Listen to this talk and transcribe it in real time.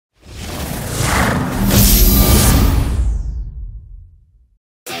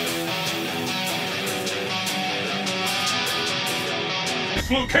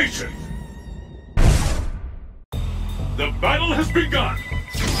location! The battle has begun!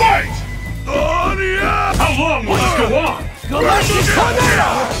 Fight! How long will this go on?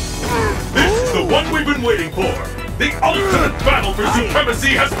 This is the one we've been waiting for! The ultimate battle for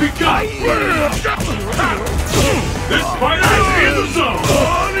supremacy has begun! This fighter is in the zone!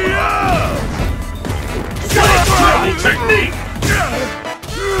 Level technique!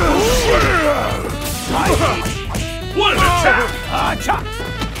 What an attack!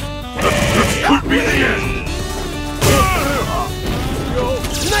 This could be the end!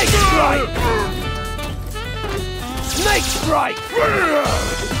 Snake strike! Snake strike!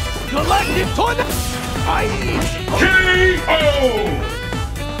 Collective tornado! KO!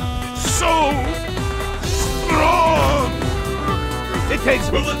 So strong! It takes...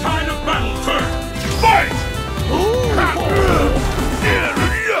 Will the tide of battle turn? Fight!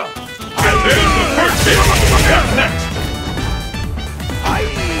 And there's the first hit! What's next?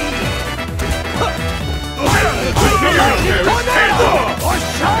 The hero there is hands off!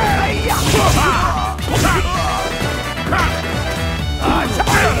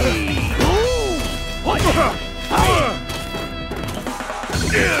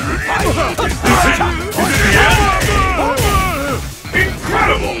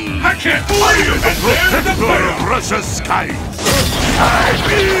 Incredible! I can't believe it! And there's the player! Precious sky!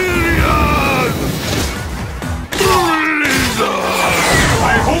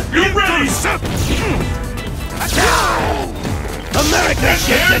 I hope you're ready! America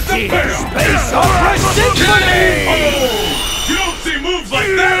ships the Space Opera Symphony! Oh! You don't see moves like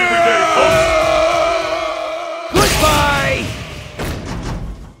that every day, folks! Goodbye!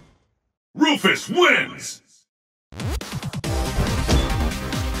 Rufus wins!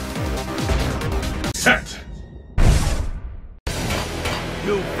 Set!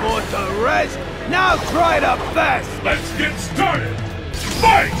 You fought the rest, now try the best! Let's get started!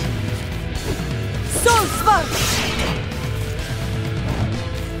 Fight! Soul Spark!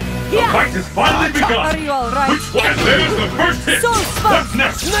 The fight has finally begun! Are you alright? Which one? And there's the first hit! Soul Spark! What's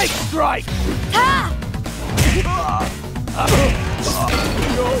next? Snake strike! Ha!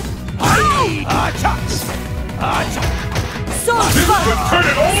 Soul This Spark! could turn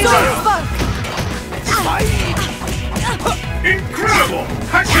it all Soul around! Spark! Incredible!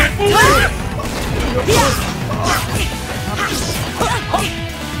 I can't believe it!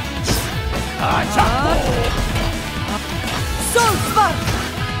 Soul Spark!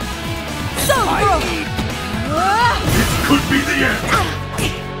 Soul Broke! This could be the end!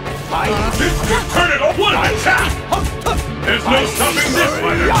 This could turn it all! What an attack! There's no stopping this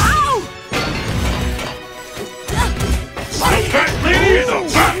fighter! The fat lady is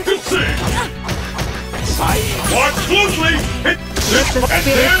about to sing! Watch closely! Hit this, and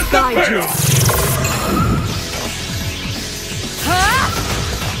there's the payoff!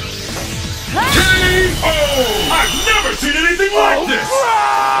 K.O. I've never seen anything like this!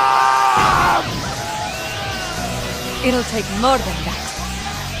 It'll take more than that.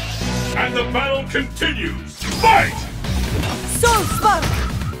 And the battle continues! Fight! Soul Spark!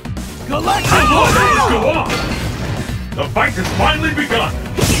 How long will this go on? The fight has finally begun!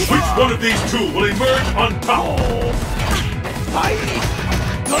 Which one of these two will emerge on top? I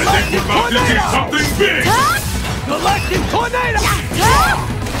think we're about to see something big! Galactic Tornado!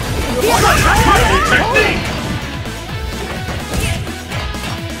 Incredible technique!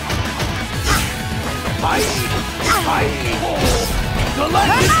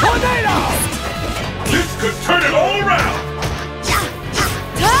 Galactic Tornado! This could turn it all around!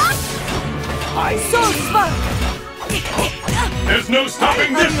 Soul Spark! There's no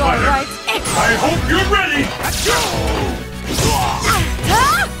stopping this fighter! Alright. I hope you're ready!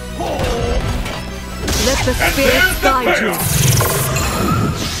 Let the And spirits there's the guide you. payoff!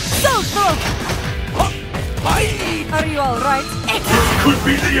 Soul Broke! Are you alright? This could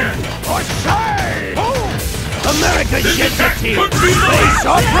be the end! America This ships attack a team! could be the Space last!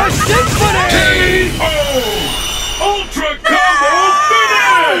 Opera Symphony! K.O. Ultra Combo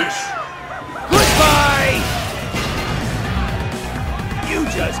Finish! Goodbye! You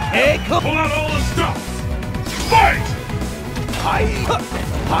just can't come. Pull out all the stops! Fight!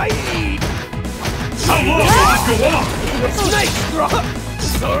 How long will this go on? Snake strike!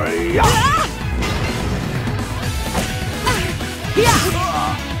 Sorry!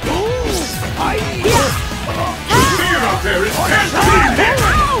 The fear out there is can't be hit!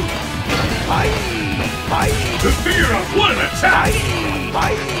 The fear of what an attack!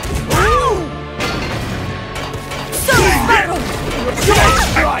 Soul Spark!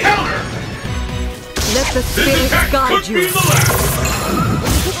 A counter! Let the This spirits attack guide could be you. the last!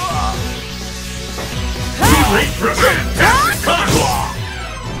 Too late for a fantastic combo!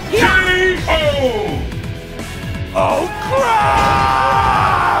 K.O. Oh,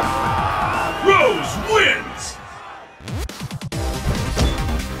 crap! Rose wins!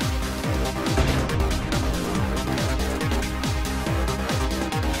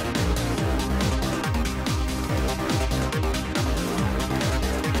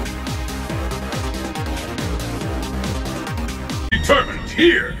 Determined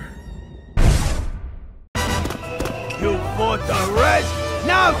here! You fought the rest,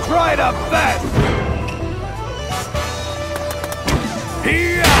 now try the best!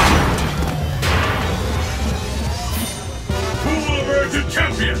 Here! Who will emerge a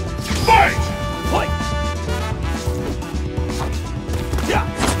champion? Fight! Fight! Yeah!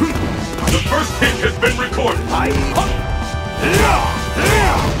 The first hit has been recorded. I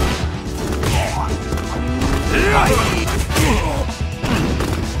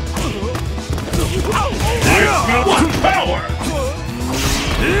smell one power!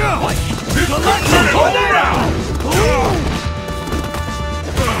 This could turn it all around!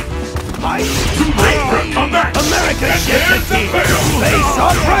 Too late for a comeback! America And gets there's the the bell! face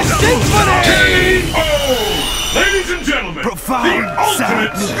on Symphony! K.O. Ladies and gentlemen, Profound the ultimate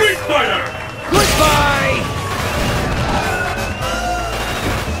sadness. street fighter! Goodbye!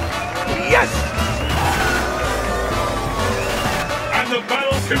 Yes! And the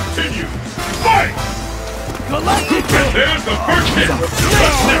battle continues! Fight! Galactic! And there's the first hit! What's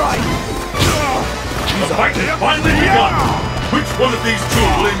next? The fight has finally begun! Which one of these two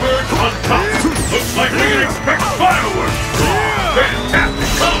will emerge on top? Looks like we can expect fireworks!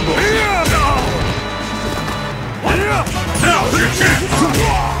 Fantastic combo! Now's your chance!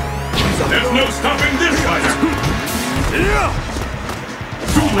 There's no stopping this fighter!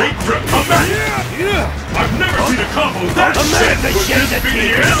 Too late for a comeback? I've never seen a combo that America intense! Could gets this the be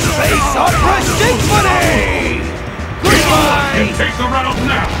the end? face on Symphony! Can Goodbye! take the round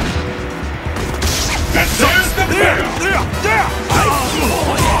now! And there's the bell!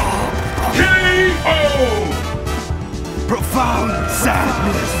 K.O. Profound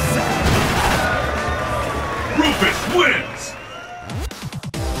sadness! Rufus wins!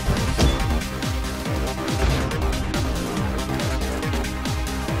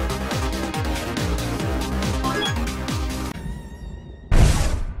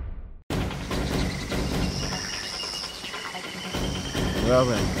 Well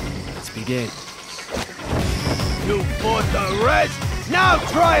then, let's begin. You fought the rest, now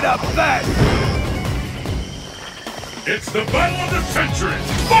try the best! It's the battle of the century!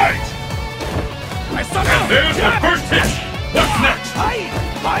 Fight! And there's the first hit! What's next?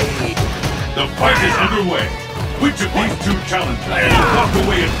 The fight is underway. Which of these two challengers will walk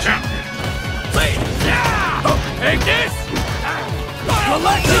away as champion? Take this!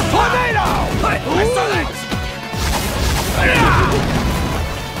 Galactic Tornado! I saw that!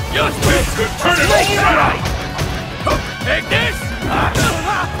 This could turn it all around! Take this!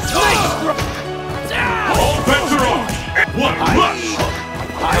 All bets are on! What a rush!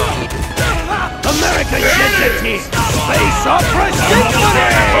 America There gets it it is. here! Face off for Call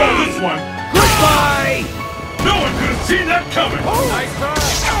Symphony! this one! Goodbye! No one could have seen that coming! Nice try!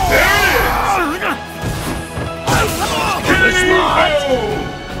 There it is! K.O.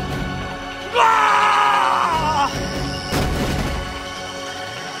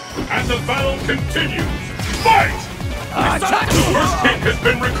 And the battle continues! Fight! The first hit has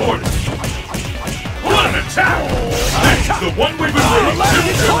been recorded! What an attack! This is the one we've been waiting for!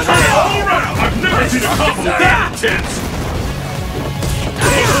 This could turn it all around! I've never seen a combo that intense!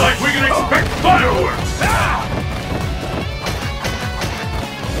 Looks like we can expect fireworks!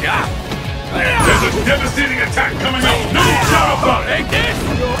 There's a devastating attack coming up! No doubt about it!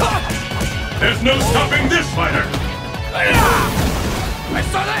 There's no stopping this fighter! I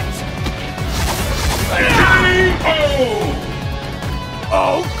saw that! K.O.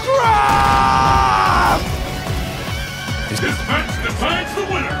 Oh, crap! This match decides the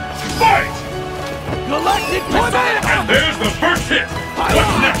winner! Fight! Galactic Tornado! And there's the first hit!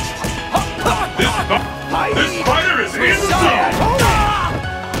 What's next? This fighter is in the zone!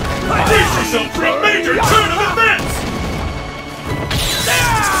 Brace yourself for a major turn of events!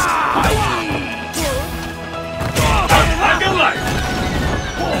 Like a light!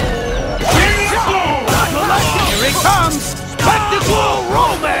 Here it comes! Spectacle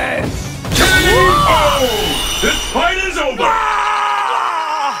romance! K.O. This fight is over!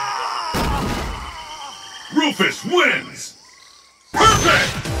 Rufus wins!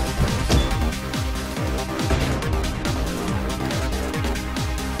 Perfect!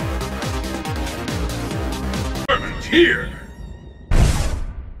 Here!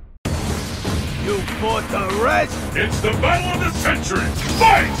 You fought the rest? It's the battle of the century!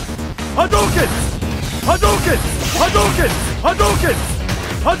 Fight! Hadouken! Hadouken! Hadouken! Hadouken!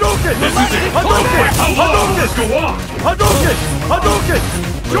 Hadouken! This is it! Hadouken! How long will this go on? Hadouken! Hadouken!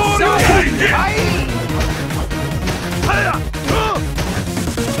 Shoryuken! Hiya!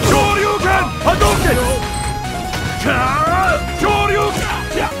 Shoryuken! Hadouken! Shoryuken!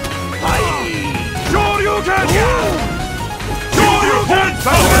 Shoryuken! Shoryuken!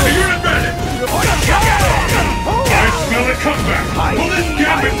 Power to your advantage! I smell a comeback! Will this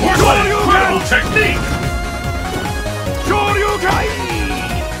gambit work on incredible technique? Shoryuken!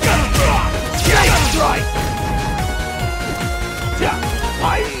 Snake strike!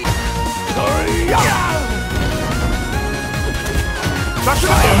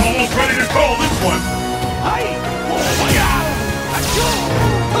 I'm almost ready to call this one!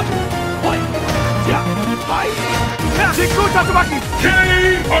 Jikku Tatsumaki!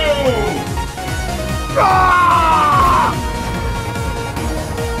 KO!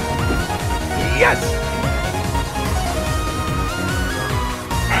 Yes!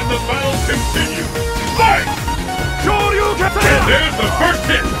 And the battle continues! Fight! Shoryuken! And there's the first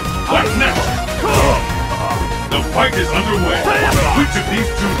hit! What's next? The fight is underway! Which of these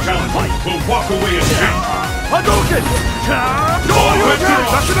two challengers will walk away as champion? Hadouken! All bets are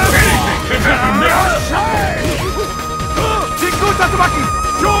off! Anything can happen now! Jikku Tatsumaki!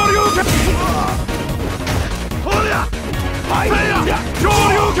 Shoryuken!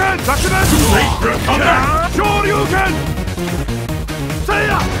 Shoryuken! Too late for a comeback! Shoryuken!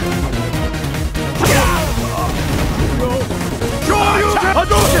 Shoryuken!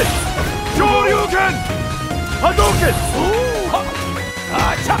 Hadouken! Shoryuken! Hadouken!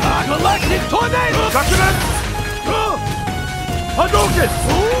 Galactic Tornado! Hadouken!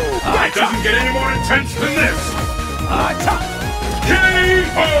 It doesn't get any more intense than this! KO!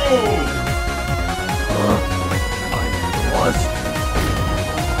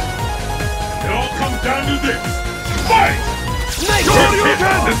 It all comes down to this! Fight! First hit,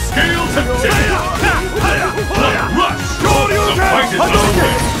 the scales have tipped! Blood rush! The fight is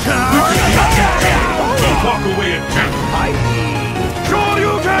underway! Which of these two challengers will walk away as champion?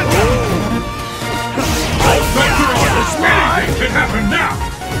 Shoryuken! All bets are on! Anything can happen now!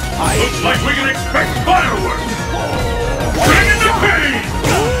 Looks like we can expect fireworks! Bring in the pain!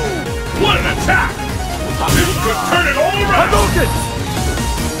 What an attack! This could turn it all around! Hadouken!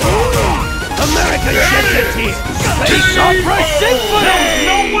 American There it Champion is! Team! Face off for a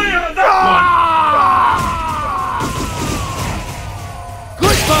symphony!